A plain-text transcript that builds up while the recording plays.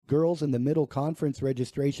Girls in the Middle Conference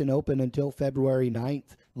registration open until February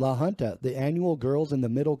 9th. La Junta, the annual Girls in the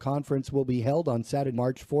Middle Conference, will be held on Saturday,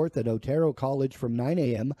 March 4th at Otero College from 9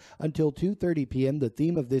 a.m. until 2:30 p.m. The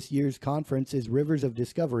theme of this year's conference is Rivers of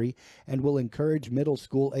Discovery and will encourage middle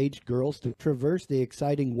school-aged girls to traverse the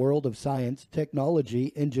exciting world of science,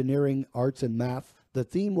 technology, engineering, arts, and math. The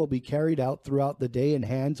theme will be carried out throughout the day in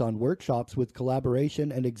hands-on workshops with collaboration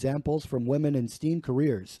and examples from women in STEAM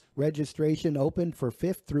careers. Registration opened for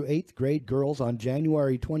 5th through 8th grade girls on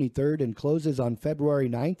January 23rd and closes on February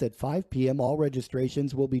 9th at 5 p.m. All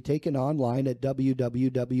registrations will be taken online at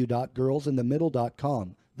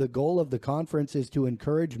www.girlsinthemiddle.com. The goal of the conference is to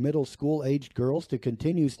encourage middle school-aged girls to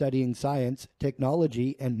continue studying science,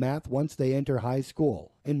 technology, and math once they enter high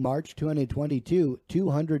school. In March 2022,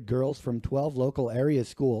 200 girls from 12 local area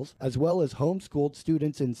schools, as well as homeschooled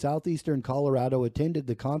students in southeastern Colorado, attended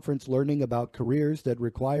the conference learning about careers that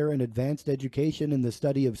require an advanced education in the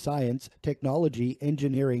study of science, technology,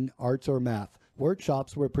 engineering, arts, or math.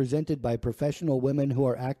 Workshops were presented by professional women who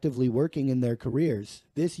are actively working in their careers.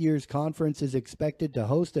 This year's conference is expected to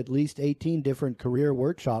host at least 18 different career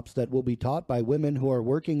workshops that will be taught by women who are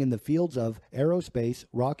working in the fields of aerospace,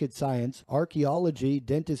 rocket science, archaeology,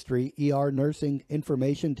 dentistry, ER nursing,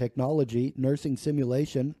 information technology, nursing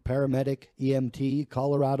simulation, paramedic, EMT,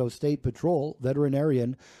 Colorado State Patrol,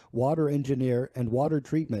 veterinarian, water engineer, and water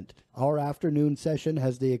treatment. Our afternoon session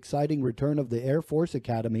has the exciting return of the Air Force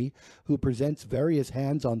Academy, who presents various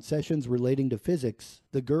hands-on sessions relating to physics.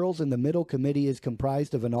 The Girls in the Middle Committee is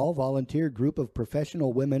comprised of an all-volunteer group of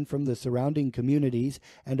professional women from the surrounding communities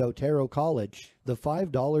and Otero College. The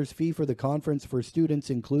 $5 fee for the conference for students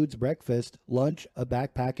includes breakfast, lunch, a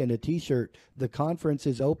backpack, and a t-shirt. The conference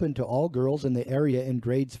is open to all girls in the area in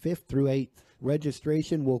grades 5th through 8th.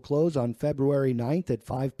 Registration will close on February 9th at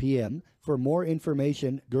 5 p.m. For more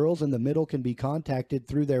information, Girls in the Middle can be contacted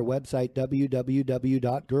through their website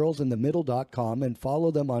www.girlsinthemiddle.com and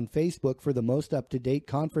follow them on Facebook for the most up-to-date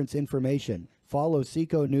conference information. Follow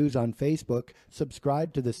Seco News on Facebook,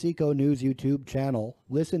 subscribe to the Seco News YouTube channel,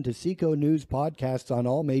 listen to Seco News podcasts on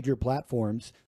all major platforms,